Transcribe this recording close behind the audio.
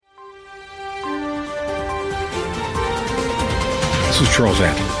This is Charles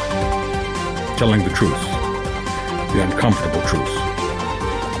Adler, telling the truth, the uncomfortable truth.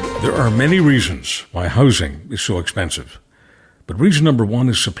 There are many reasons why housing is so expensive, but reason number one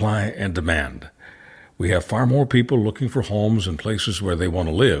is supply and demand. We have far more people looking for homes in places where they want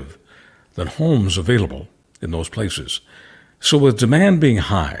to live than homes available in those places. So with demand being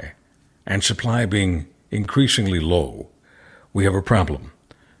high and supply being increasingly low, we have a problem.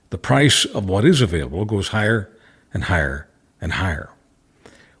 The price of what is available goes higher and higher and higher.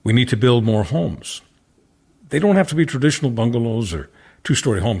 We need to build more homes. They don't have to be traditional bungalows or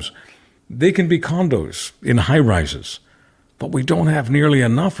two-story homes. They can be condos in high-rises, but we don't have nearly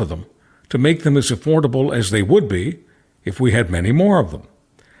enough of them to make them as affordable as they would be if we had many more of them.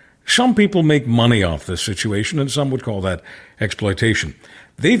 Some people make money off this situation, and some would call that exploitation.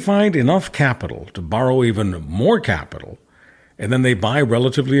 They find enough capital to borrow even more capital, and then they buy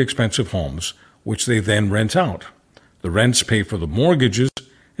relatively expensive homes, which they then rent out. The rents pay for the mortgages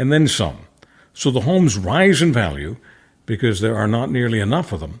and then some. So the homes rise in value because there are not nearly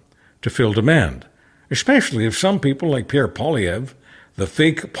enough of them to fill demand, especially if some people like Pierre Poilievre, the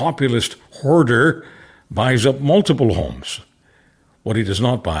fake populist hoarder, buys up multiple homes. What he does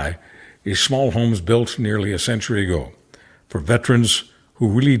not buy is small homes built nearly a century ago for veterans who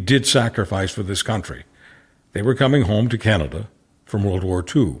really did sacrifice for this country. They were coming home to Canada from World War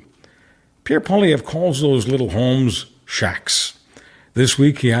II. Pierre Poilievre calls those little homes shacks. This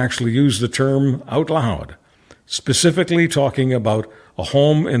week he actually used the term out loud, specifically talking about a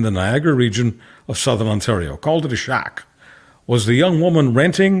home in the Niagara region of southern Ontario, called it a shack. Was the young woman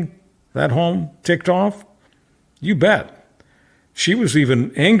renting that home ticked off? You bet. She was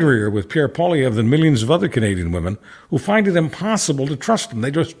even angrier with Pierre Poilievre than millions of other Canadian women who find it impossible to trust him.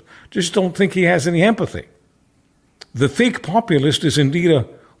 They just don't think he has any empathy. The fake populist is indeed a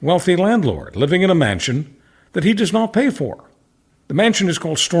wealthy landlord living in a mansion that he does not pay for. The mansion is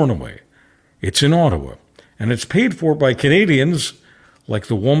called Stornoway. It's in Ottawa, and it's paid for by Canadians like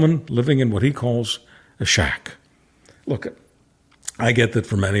the woman living in what he calls a shack. Look, I get that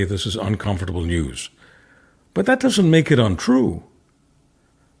for many this is uncomfortable news, but that doesn't make it untrue.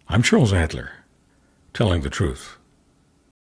 I'm Charles Adler, telling the truth.